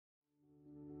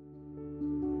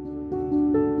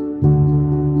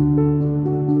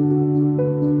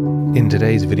In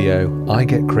today's video, I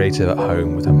get creative at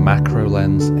home with a macro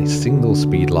lens, a single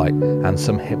speed light, and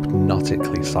some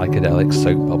hypnotically psychedelic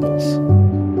soap bubbles.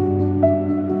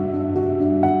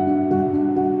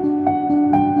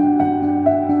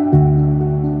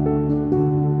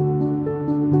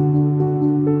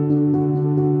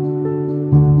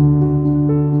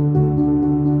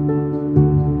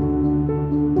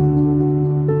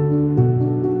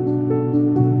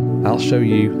 I'll show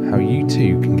you how you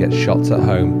too can get shots at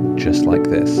home just like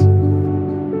this.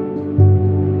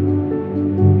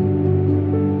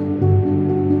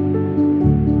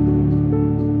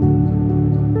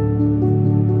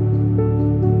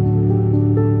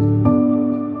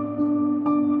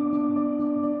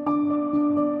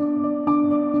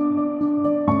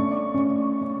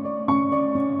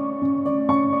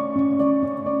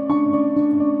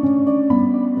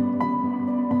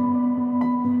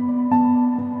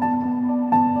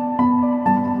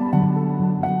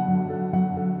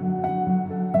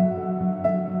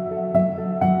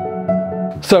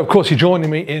 So of course you're joining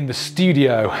me in the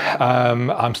studio.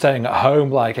 I'm staying at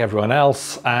home like everyone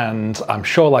else, and I'm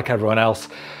sure like everyone else,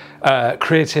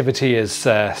 creativity is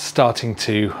starting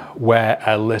to wear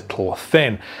a little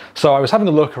thin. So I was having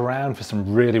a look around for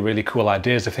some really cool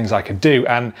ideas of things I could do,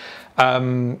 and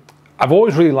I've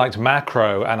always really liked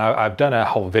macro, and I've done a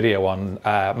whole video on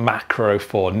macro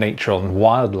for nature and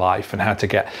wildlife and how to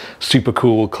get super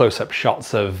cool close-up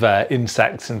shots of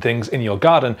insects and things in your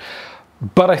garden.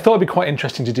 But I thought it'd be quite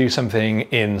interesting to do something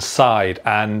inside,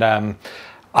 and I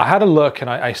had a look,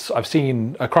 and I've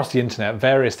seen across the internet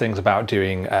various things about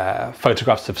doing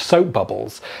photographs of soap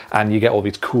bubbles, and you get all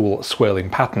these cool swirling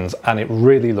patterns, and it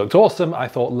really looked awesome. I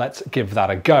thought, let's give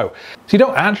that a go. So you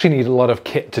don't actually need a lot of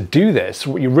kit to do this.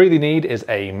 What you really need is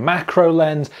a macro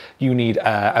lens, you need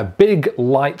a big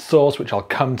light source, which I'll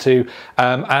come to,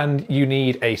 and you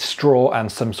need a straw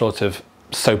and some sort of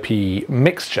soapy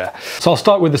mixture. So I'll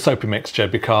start with the soapy mixture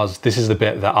because this is the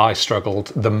bit that I struggled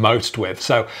the most with.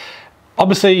 So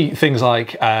obviously things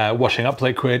like washing up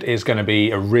liquid is going to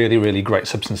be a really great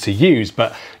substance to use,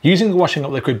 but using the washing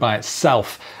up liquid by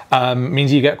itself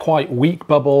means you get quite weak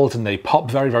bubbles and they pop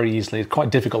very easily. It's quite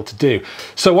difficult to do.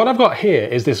 So what I've got here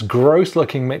is this gross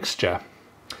looking mixture,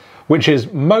 which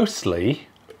is mostly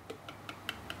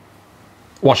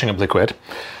washing up liquid.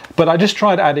 But I just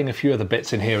tried adding a few other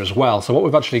bits in here as well. So what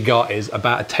we've actually got is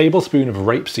about a tablespoon of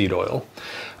rapeseed oil,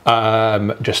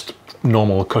 just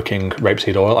normal cooking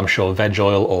rapeseed oil. I'm sure veg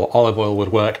oil or olive oil would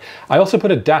work. I also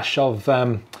put a dash of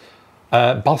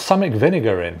balsamic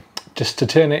vinegar in, just to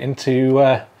turn it into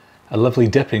a lovely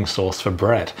dipping sauce for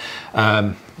bread.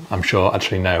 I'm sure,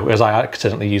 actually no, as I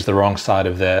accidentally used the wrong side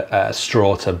of the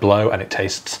straw to blow, and it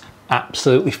tastes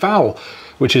absolutely foul,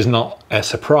 which is not a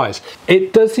surprise.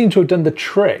 It does seem to have done the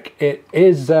trick. It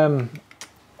is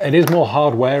more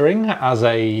hard wearing as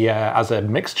a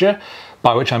mixture,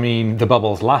 by which I mean the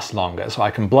bubbles last longer. So I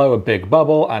can blow a big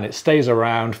bubble and it stays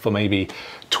around for maybe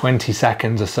 20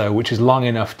 seconds or so, which is long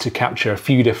enough to capture a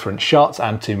few different shots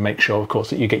and to make sure, of course,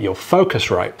 that you get your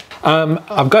focus right.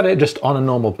 I've got it just on a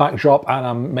normal backdrop, and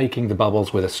I'm making the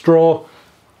bubbles with a straw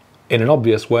in an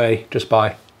obvious way, just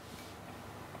by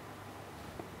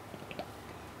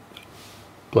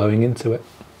blowing into it.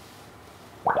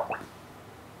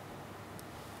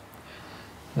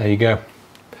 There you go.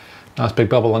 Nice big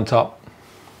bubble on top.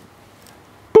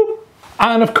 Boop.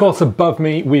 And of course above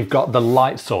me we've got the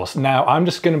light source. Now I'm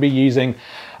just going to be using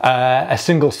a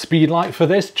single speed light for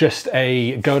this, just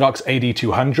a Godox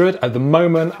AD200. At the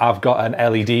moment I've got an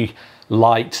LED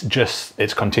light, just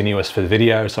it's continuous for the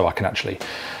video, so I can actually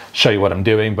show you what I'm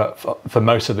doing, but for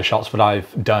most of the shots that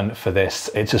I've done for this,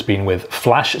 it's just been with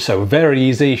flash, so very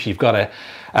easy. If you've got a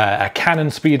Canon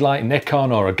speedlight,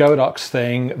 Nikon, or a Godox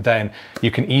thing, then you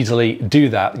can easily do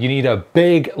that. You need a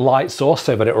big light source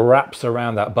so that it wraps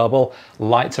around that bubble,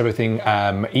 lights everything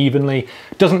evenly.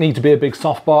 Doesn't need to be a big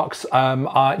softbox.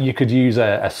 You could use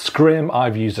a scrim.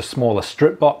 I've used a smaller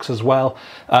strip box as well.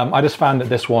 I just found that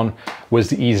this one was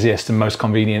the easiest and most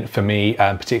convenient for me,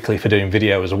 particularly for doing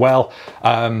video as well.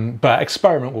 But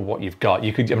experiment with what you've got.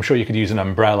 I'm sure you could use an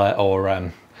umbrella,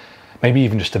 or maybe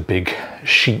even just a big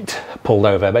sheet pulled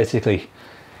over. Basically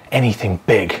anything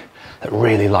big that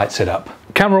really lights it up.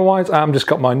 Camera wise, I've just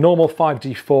got my normal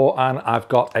 5D4 and I've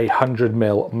got a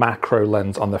 100mm macro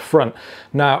lens on the front.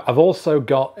 Now I've also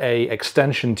got a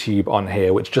extension tube on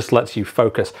here which just lets you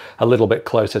focus a little bit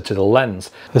closer to the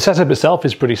lens. The setup itself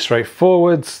is pretty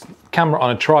straightforward. Camera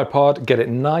on a tripod, get it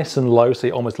nice and low so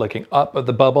you're almost looking up at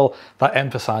the bubble. That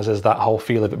emphasizes that whole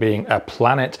feel of it being a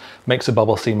planet, makes the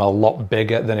bubble seem a lot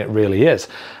bigger than it really is.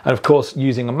 And of course,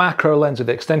 using a macro lens with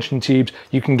the extension tubes,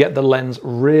 you can get the lens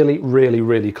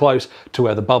really close to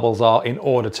where the bubbles are in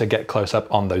order to get close up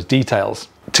on those details.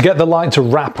 To get the light to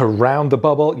wrap around the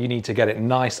bubble, you need to get it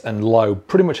nice and low,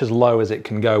 pretty much as low as it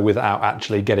can go without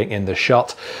actually getting in the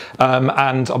shot.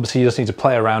 And obviously you just need to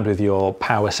play around with your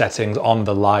power settings on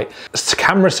the light.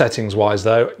 Camera settings wise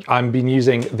though, I've been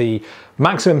using the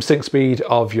maximum sync speed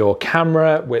of your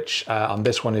camera, which on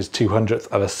this one is 200th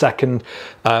of a second.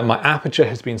 My aperture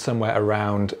has been somewhere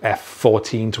around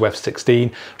f14 to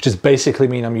f16, which is basically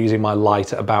mean I'm using my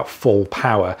light at about full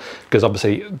power, because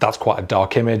obviously that's quite a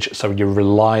dark image, so you're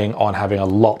relying on having a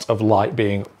lot of light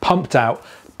being pumped out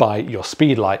by your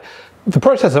speed light. The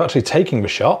process of actually taking the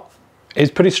shot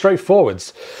is pretty straightforward.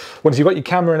 Once you've got your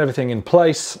camera and everything in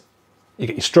place, you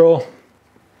get your straw,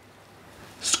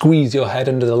 squeeze your head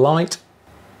under the light.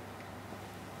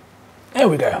 There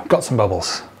we go, got some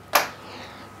bubbles.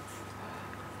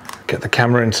 Get the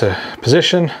camera into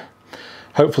position.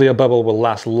 Hopefully a bubble will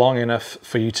last long enough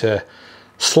for you to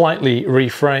slightly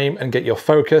reframe and get your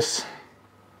focus.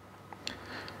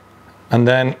 And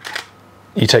then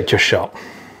you take your shot.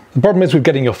 The problem is with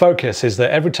getting your focus is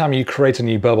that every time you create a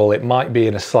new bubble, it might be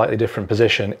in a slightly different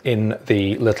position in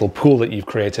the little pool that you've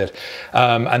created.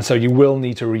 And so you will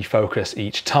need to refocus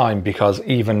each time, because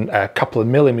even a couple of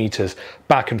millimeters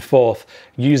back and forth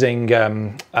using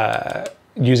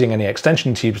any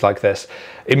extension tubes like this,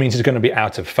 it means it's going to be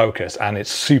out of focus, and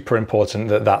it's super important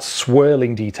that that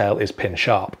swirling detail is pin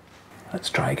sharp. Let's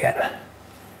try again.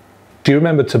 Do you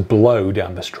remember to blow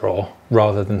down the straw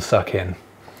rather than suck in?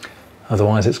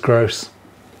 Otherwise it's gross.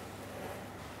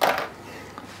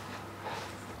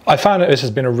 I found that this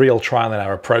has been a real trial and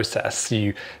error process.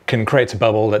 You can create a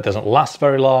bubble that doesn't last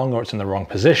very long, or it's in the wrong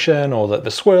position, or that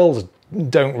the swirls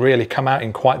don't really come out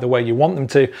in quite the way you want them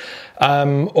to,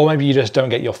 or maybe you just don't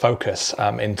get your focus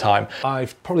in time.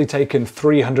 I've probably taken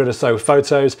 300 or so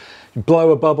photos. You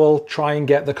blow a bubble, try and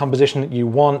get the composition that you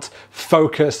want,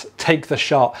 focus, take the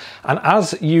shot. And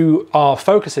as you are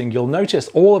focusing, you'll notice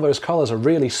all of those colors are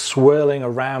really swirling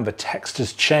around, the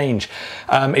textures change.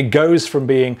 It goes from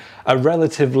being a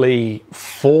relatively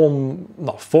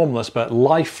not formless, but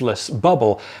lifeless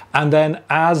bubble. And then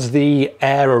as the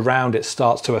air around it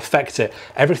starts to affect it,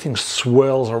 everything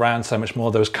swirls around so much more.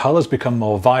 Those colors become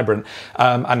more vibrant,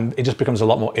 and it just becomes a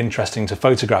lot more interesting to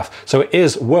photograph. So it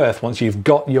is worth, once you've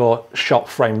got your shot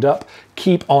framed up,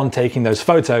 keep on taking those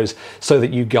photos so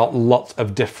that you got lots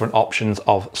of different options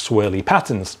of swirly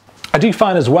patterns. I do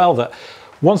find as well that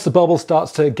once the bubble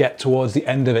starts to get towards the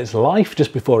end of its life,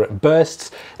 just before it bursts,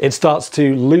 it starts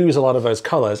to lose a lot of those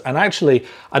colors. And actually,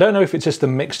 I don't know if it's just the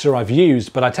mixture I've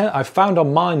used, but I've found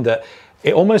on mine that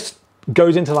it almost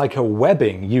goes into like a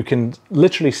webbing. You can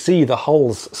literally see the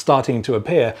holes starting to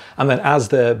appear, and then as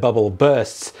the bubble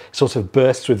bursts, it sort of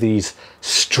bursts with these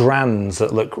strands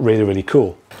that look really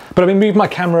cool. But I've been moving my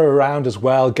camera around as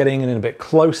well, getting in a bit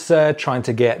closer, trying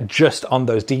to get just on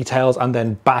those details, and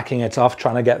then backing it off,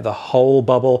 trying to get the whole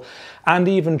bubble, and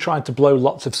even trying to blow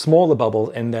lots of smaller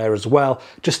bubbles in there as well,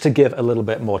 just to give a little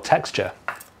bit more texture.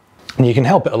 And you can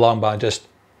help it along by just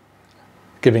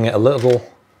giving it a little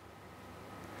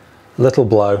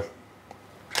blow,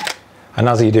 and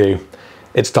as you do,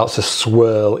 it starts to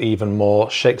swirl even more,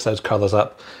 shakes those colors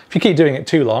up. If you keep doing it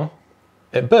too long,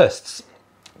 it bursts,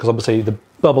 because obviously the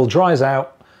bubble dries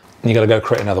out and you got to go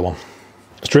create another one.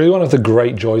 It's really one of the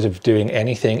great joys of doing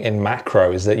anything in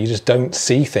macro, is that you just don't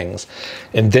see things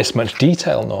in this much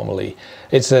detail normally.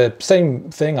 It's the same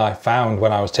thing I found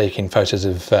when I was taking photos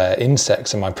of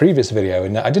insects in my previous video,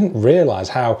 and I didn't realize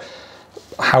how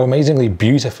amazingly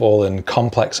beautiful and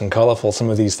complex and colorful some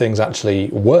of these things actually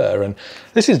were. And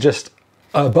this is just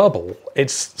a bubble.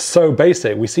 It's so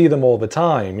basic. We see them all the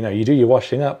time. You know, you do your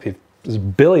washing up, there's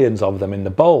billions of them in the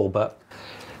bowl, but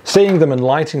seeing them and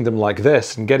lighting them like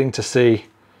this and getting to see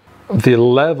the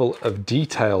level of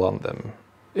detail on them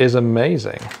is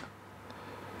amazing.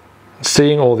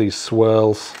 Seeing all these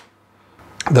swirls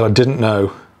that I didn't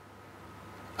know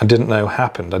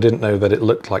happened. I didn't know that it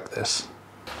looked like this.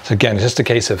 So again, it's just a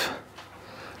case of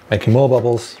making more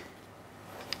bubbles,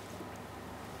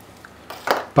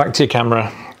 back to your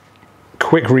camera,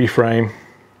 quick reframe,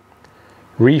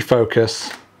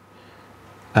 refocus,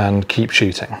 and keep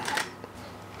shooting.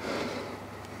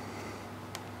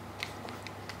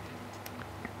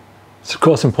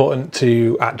 course important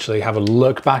to actually have a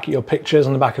look back at your pictures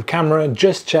on the back of camera and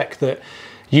just check that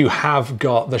you have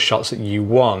got the shots that you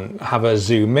want. Have a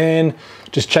zoom in,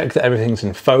 just check that everything's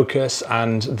in focus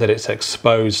and that it's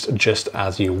exposed just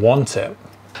as you want it.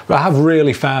 But I have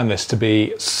really found this to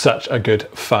be such a good,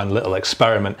 fun little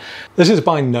experiment. This is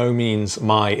by no means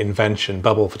my invention.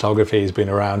 Bubble photography has been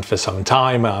around for some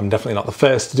time. I'm definitely not the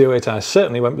first to do it, and I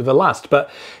certainly won't be the last, but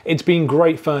it's been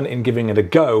great fun in giving it a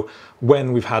go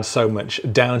when we've had so much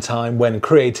downtime, when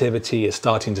creativity is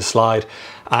starting to slide.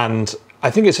 And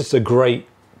I think it's just a great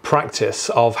practice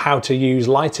of how to use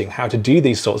lighting, how to do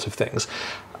these sorts of things.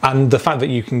 And the fact that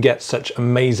you can get such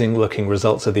amazing looking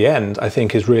results at the end, I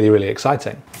think is really, really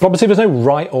exciting. Obviously, there's no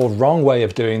right or wrong way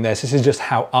of doing this. This is just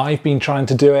how I've been trying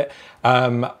to do it.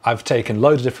 I've taken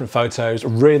loads of different photos,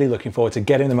 really looking forward to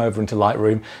getting them over into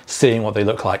Lightroom, seeing what they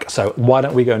look like. So why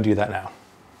don't we go and do that now?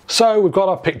 So we've got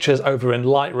our pictures over in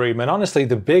Lightroom, and honestly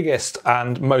the biggest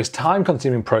and most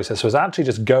time-consuming process was actually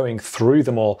just going through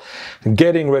them all and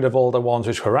getting rid of all the ones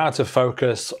which were out of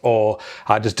focus or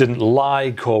I just didn't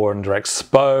like or were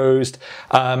underexposed.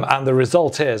 And the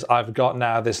result is I've got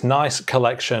now this nice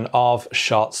collection of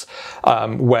shots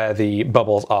where the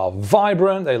bubbles are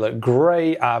vibrant, they look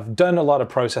great. I've done a lot of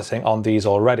processing on these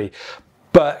already.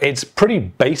 But it's pretty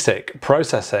basic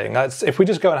processing. If we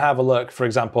just go and have a look, for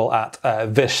example, at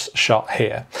this shot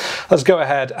here. Let's go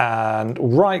ahead and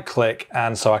right click,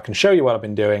 and so I can show you what I've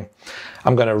been doing.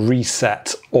 I'm going to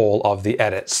reset all of the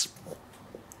edits.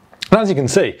 And as you can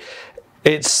see,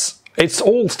 it's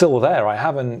all still there. I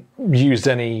haven't used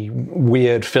any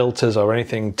weird filters or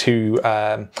anything too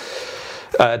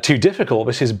difficult.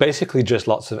 This is basically just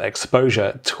lots of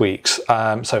exposure tweaks.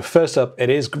 So first up, it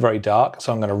is very dark,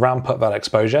 so I'm going to ramp up that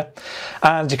exposure.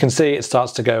 And you can see it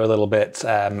starts to go a little bit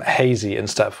hazy and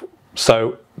stuff.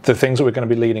 So the things that we're going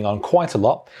to be leaning on quite a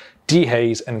lot,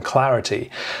 dehaze and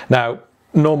clarity. Now,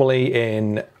 normally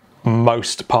in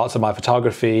most parts of my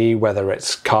photography, whether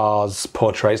it's cars,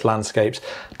 portraits, landscapes,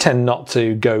 tend not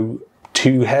to go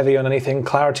too heavy on anything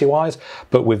clarity wise,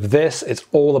 but with this it's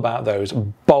all about those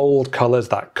bold colors,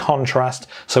 that contrast.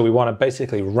 So we want to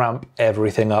basically ramp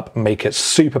everything up, make it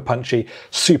super punchy,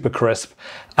 super crisp,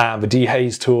 and the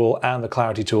dehaze tool and the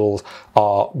clarity tools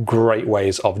are great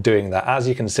ways of doing that. As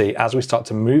you can see, as we start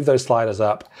to move those sliders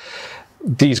up,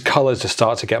 these colors just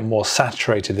start to get more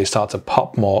saturated, they start to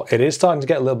pop more. It is starting to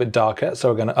get a little bit darker, so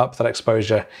we're going to up that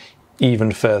exposure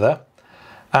even further,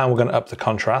 and we're going to up the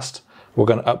contrast. We're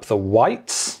going to up the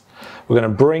whites. We're going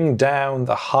to bring down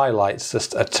the highlights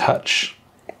just a touch.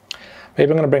 Maybe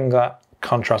I'm going to bring that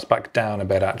contrast back down a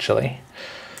bit actually.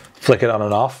 Flick it on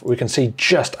and off. We can see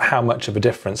just how much of a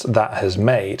difference that has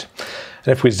made.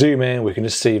 And if we zoom in, we can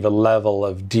just see the level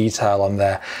of detail on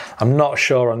there. I'm not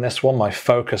sure on this one, my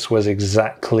focus was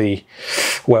exactly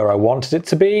where I wanted it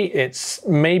to be. It's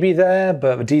maybe there,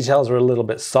 but the details are a little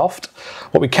bit soft.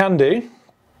 What we can do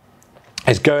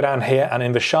is go down here, and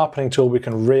in the sharpening tool we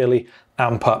can really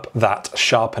amp up that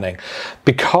sharpening.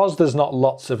 Because there's not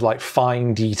lots of like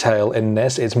fine detail in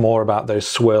this, it's more about those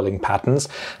swirling patterns.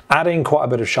 Adding quite a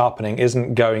bit of sharpening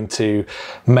isn't going to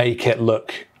make it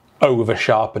look over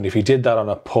sharpened. If you did that on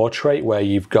a portrait where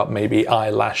you've got maybe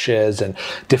eyelashes and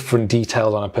different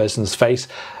details on a person's face,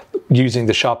 using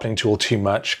the sharpening tool too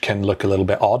much can look a little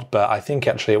bit odd, but I think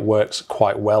actually it works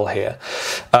quite well here.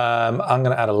 I'm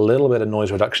going to add a little bit of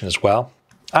noise reduction as well,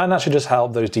 and that should just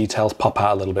help those details pop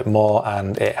out a little bit more,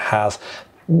 and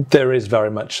there is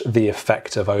very much the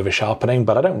effect of over sharpening,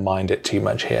 but I don't mind it too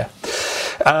much here.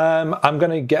 I'm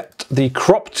going to get the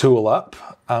crop tool up.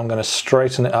 I'm going to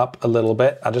straighten it up a little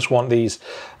bit. I just want these,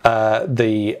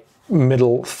 the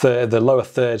middle third, the lower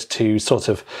third to sort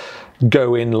of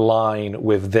go in line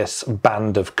with this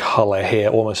band of color here,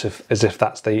 almost as if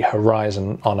that's the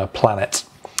horizon on a planet.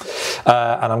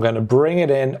 And I'm going to bring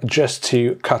it in just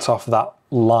to cut off that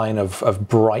line of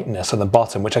brightness on the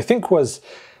bottom, which I think was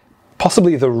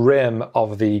possibly the rim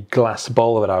of the glass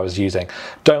bowl that I was using.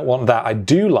 Don't want that. I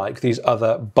do like these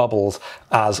other bubbles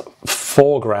as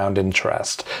foreground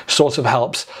interest. Sort of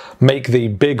helps make the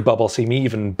big bubble seem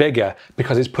even bigger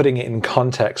because it's putting it in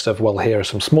context of, well, here are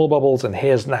some small bubbles and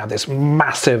here's now this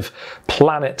massive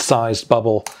planet-sized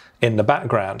bubble in the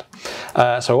background. So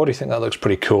I already think that looks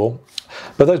pretty cool.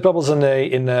 But those bubbles in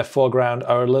the foreground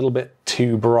are a little bit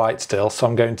too bright still, so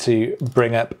I'm going to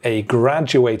bring up a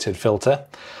graduated filter,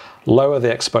 lower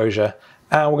the exposure,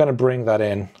 and we're going to bring that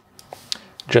in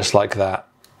just like that.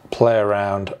 Play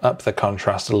around, up the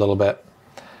contrast a little bit,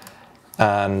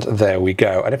 and there we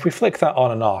go. And if we flick that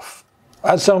on and off,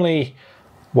 that's only,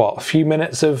 what, a few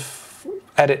minutes of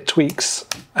edit tweaks,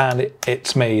 and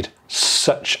it's made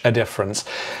such a difference.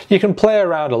 You can play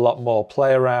around a lot more,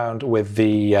 play around with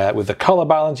the color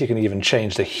balance. You can even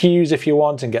change the hues if you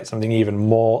want and get something even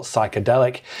more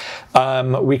psychedelic.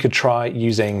 We could try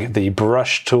using the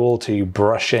brush tool to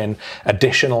brush in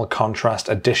additional contrast,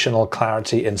 additional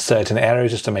clarity in certain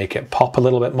areas just to make it pop a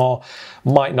little bit more.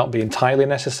 Might not be entirely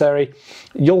necessary.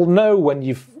 You'll know when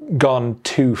you've gone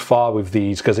too far with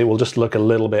these because it will just look a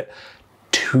little bit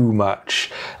too much.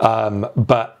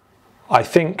 But I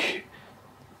think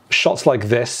shots like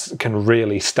this can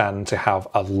really stand to have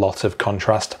a lot of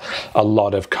contrast, a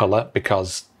lot of color,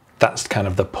 because that's kind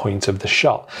of the point of the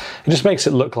shot. It just makes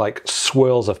it look like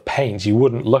swirls of paint. You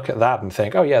wouldn't look at that and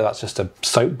think, oh yeah, that's just a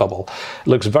soap bubble. It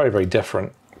looks very, very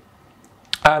different.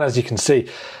 And as you can see,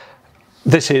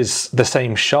 this is the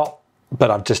same shot,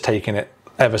 but I've just taken it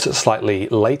ever so slightly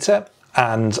later.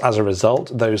 And as a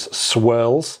result, those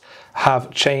swirls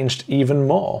have changed even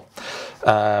more.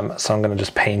 So I'm going to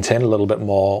just paint in a little bit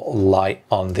more light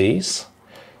on these.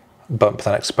 Bump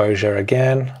that exposure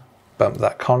again, bump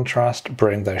that contrast,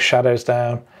 bring those shadows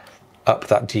down, up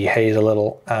that dehaze a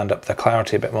little, and up the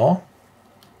clarity a bit more.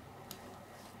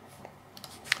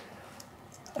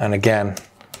 And again,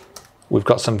 we've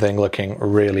got something looking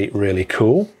really, really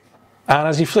cool. And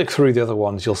as you flick through the other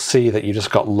ones, you'll see that you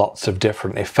just got lots of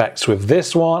different effects. With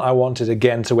this one, I wanted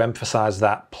again to emphasize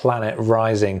that planet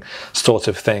rising sort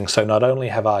of thing. So not only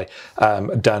have I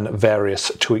done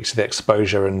various tweaks to the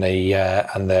exposure and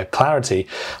the clarity,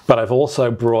 but I've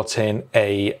also brought in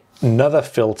another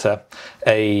filter,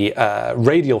 a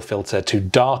radial filter, to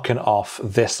darken off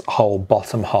this whole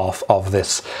bottom half of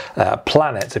this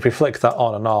planet. If we flick that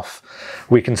on and off,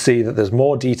 we can see that there's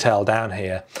more detail down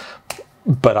here,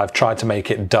 but I've tried to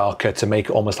make it darker to make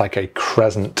it almost like a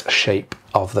crescent shape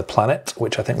of the planet,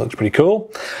 which I think looks pretty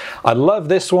cool. I love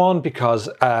this one because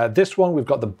this one we've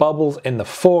got the bubbles in the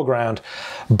foreground,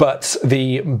 but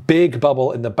the big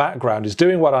bubble in the background is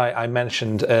doing what I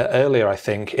mentioned earlier, I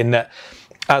think, in that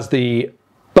as the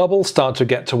bubbles start to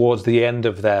get towards the end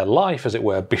of their life, as it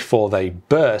were, before they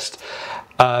burst,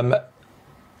 a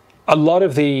lot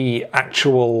of the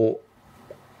actual,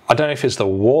 I don't know if it's the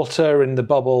water in the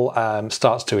bubble,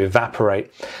 starts to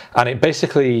evaporate, and it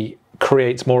basically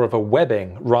creates more of a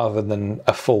webbing rather than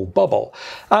a full bubble.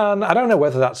 And I don't know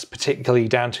whether that's particularly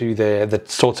down to the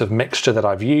sort of mixture that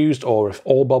I've used, or if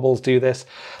all bubbles do this,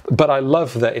 but I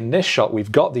love that in this shot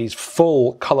we've got these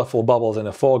full colorful bubbles in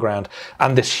the foreground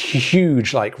and this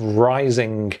huge like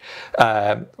rising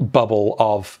bubble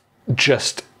of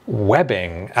just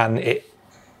webbing, and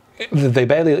they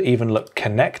barely even look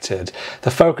connected.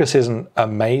 The focus isn't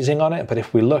amazing on it, but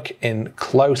if we look in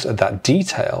close at that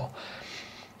detail,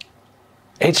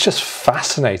 it's just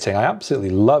fascinating. I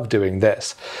absolutely love doing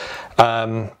this.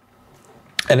 And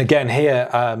again here,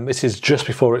 this is just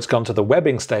before it's gone to the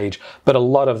webbing stage, but a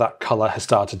lot of that color has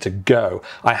started to go.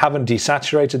 I haven't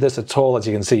desaturated this at all. As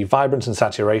you can see, vibrance and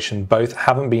saturation both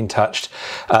haven't been touched.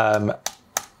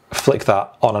 Flick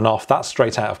that on and off, that's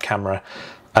straight out of camera.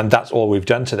 And that's all we've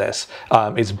done to this.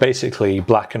 It's basically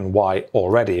black and white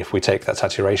already. If we take that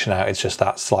saturation out, it's just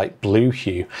that slight blue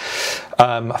hue.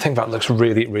 I think that looks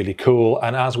really, really cool.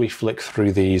 And as we flick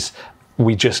through these,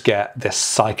 we just get this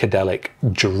psychedelic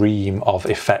dream of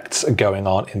effects going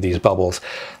on in these bubbles.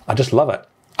 I just love it.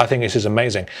 I think this is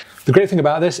amazing. The great thing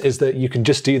about this is that you can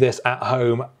just do this at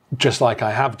home just like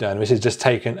I have done. This is just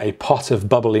taken a pot of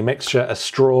bubbly mixture, a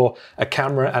straw, a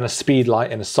camera, and a speed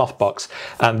light in a softbox,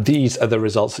 and these are the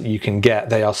results that you can get.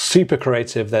 They are super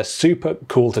creative, they're super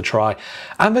cool to try,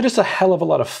 and they're just a hell of a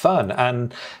lot of fun.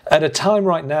 And at a time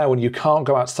right now when you can't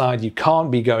go outside, you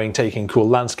can't be going taking cool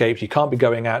landscapes, you can't be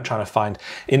going out trying to find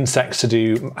insects to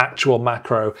do actual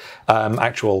macro,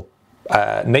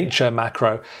 nature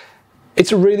macro,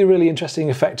 it's a really, really interesting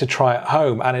effect to try at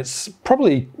home, and it's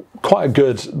probably quite a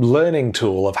good learning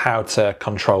tool of how to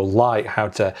control light, how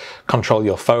to control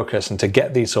your focus, and to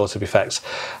get these sorts of effects.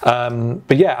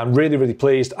 But yeah, I'm really, really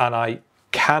pleased, and I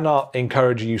cannot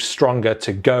encourage you stronger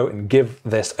to go and give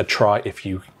this a try if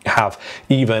you have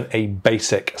even a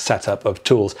basic setup of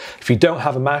tools. If you don't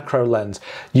have a macro lens,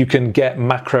 you can get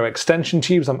macro extension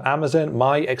tubes on Amazon.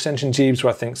 My extension tubes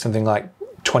were, I think, something like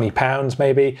 £20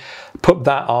 maybe. Put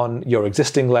that on your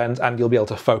existing lens and you'll be able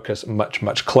to focus much,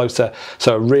 much closer.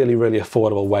 So a really, really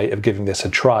affordable way of giving this a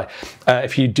try.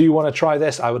 If you do want to try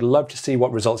this, I would love to see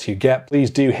what results you get.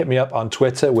 Please do hit me up on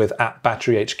Twitter with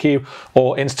 @BatteryHQ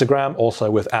or Instagram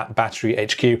also with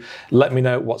 @BatteryHQ. Let me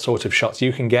know what sort of shots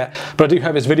you can get. But I do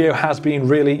hope this video has been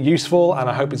really useful, and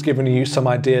I hope it's given you some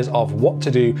ideas of what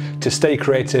to do to stay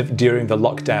creative during the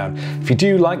lockdown. If you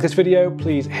do like this video,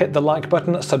 please hit the like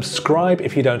button, subscribe if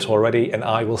if you don't already, and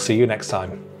I will see you next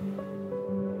time.